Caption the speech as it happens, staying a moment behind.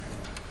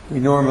We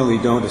normally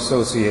don't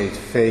associate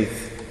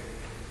faith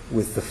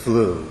with the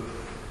flu.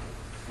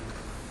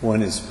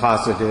 One is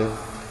positive,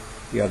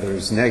 the other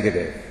is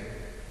negative.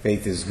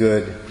 Faith is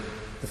good,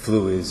 the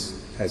flu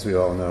is, as we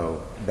all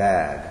know,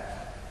 bad.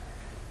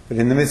 But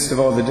in the midst of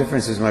all the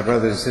differences, my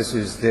brothers and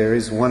sisters, there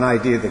is one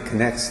idea that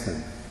connects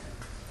them.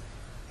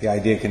 The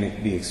idea can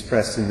be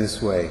expressed in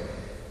this way.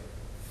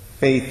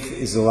 Faith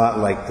is a lot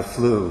like the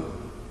flu.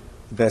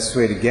 The best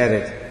way to get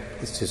it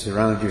is to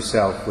surround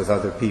yourself with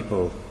other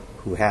people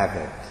who have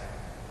it.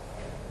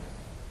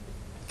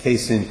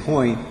 Case in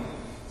point,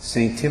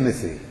 St.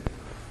 Timothy.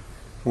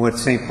 From what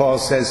St. Paul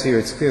says here,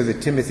 it's clear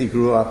that Timothy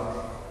grew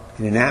up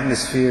in an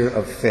atmosphere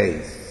of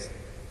faith.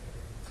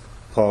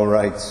 Paul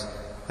writes,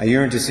 "I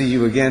yearn to see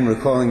you again,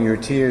 recalling your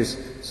tears,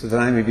 so that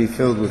I may be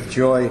filled with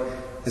joy,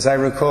 as I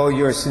recall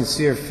your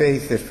sincere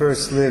faith that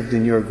first lived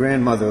in your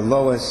grandmother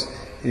Lois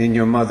and in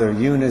your mother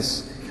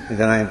Eunice, and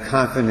that I am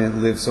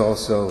confident lives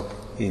also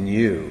in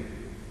you."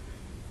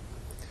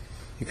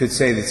 You could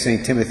say that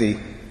St. Timothy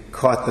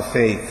caught the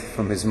faith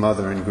from his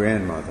mother and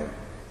grandmother.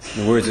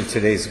 In the words of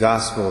today's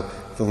gospel,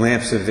 the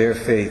lamps of their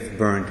faith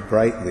burned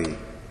brightly,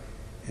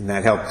 and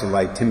that helped to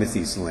light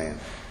Timothy's lamp.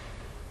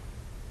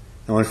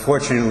 Now,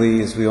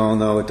 unfortunately, as we all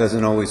know, it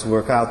doesn't always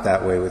work out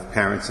that way with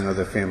parents and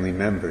other family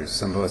members.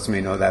 Some of us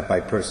may know that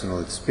by personal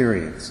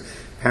experience.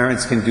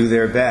 Parents can do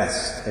their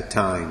best at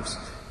times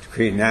to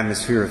create an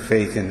atmosphere of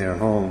faith in their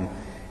home,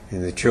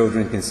 and the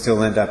children can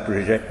still end up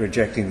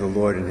rejecting the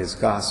Lord and His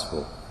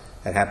gospel.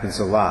 That happens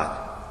a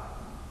lot,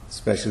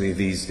 especially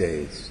these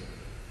days.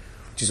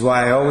 Which is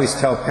why I always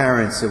tell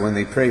parents that when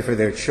they pray for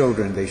their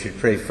children, they should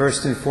pray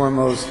first and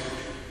foremost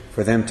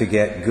for them to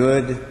get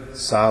good,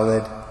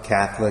 solid,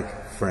 Catholic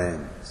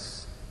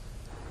friends.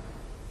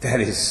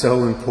 That is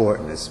so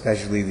important,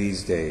 especially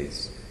these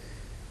days.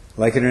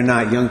 Like it or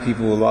not, young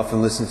people will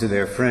often listen to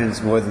their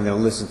friends more than they'll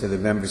listen to the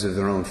members of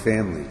their own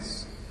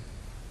families.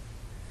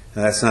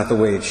 Now, that's not the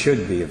way it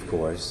should be, of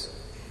course.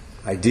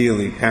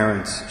 Ideally,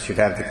 parents should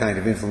have the kind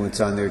of influence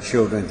on their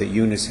children that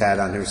Eunice had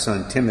on her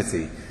son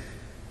Timothy.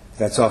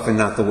 That's often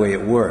not the way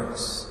it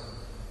works.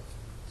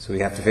 So we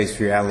have to face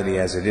reality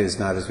as it is,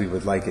 not as we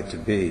would like it to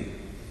be.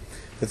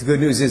 But the good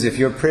news is, if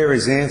your prayer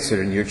is answered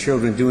and your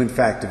children do in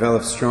fact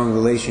develop strong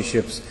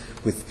relationships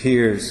with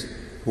peers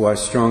who are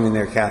strong in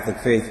their Catholic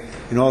faith,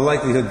 in all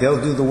likelihood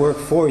they'll do the work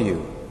for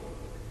you.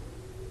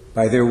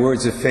 By their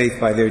words of faith,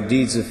 by their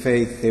deeds of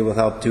faith, they will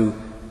help to,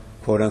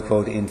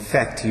 quote-unquote,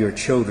 infect your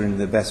children in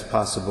the best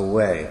possible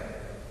way,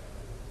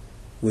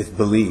 with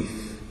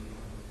belief.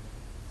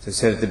 As I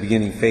said at the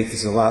beginning, faith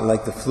is a lot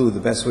like the flu. The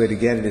best way to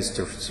get it is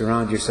to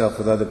surround yourself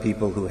with other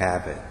people who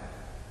have it.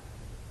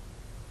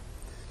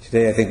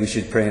 Today I think we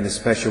should pray in a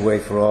special way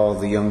for all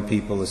the young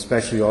people,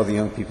 especially all the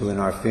young people in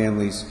our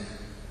families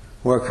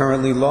who are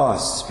currently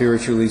lost,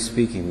 spiritually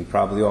speaking. We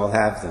probably all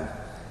have them.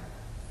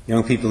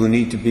 Young people who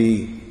need to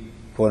be,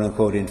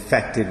 quote-unquote,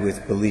 infected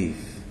with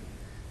belief.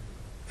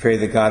 Pray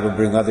that God will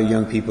bring other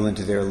young people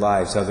into their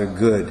lives, other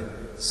good,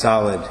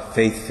 solid,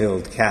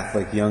 faith-filled,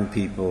 Catholic young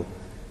people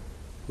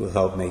who will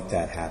help make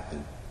that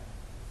happen.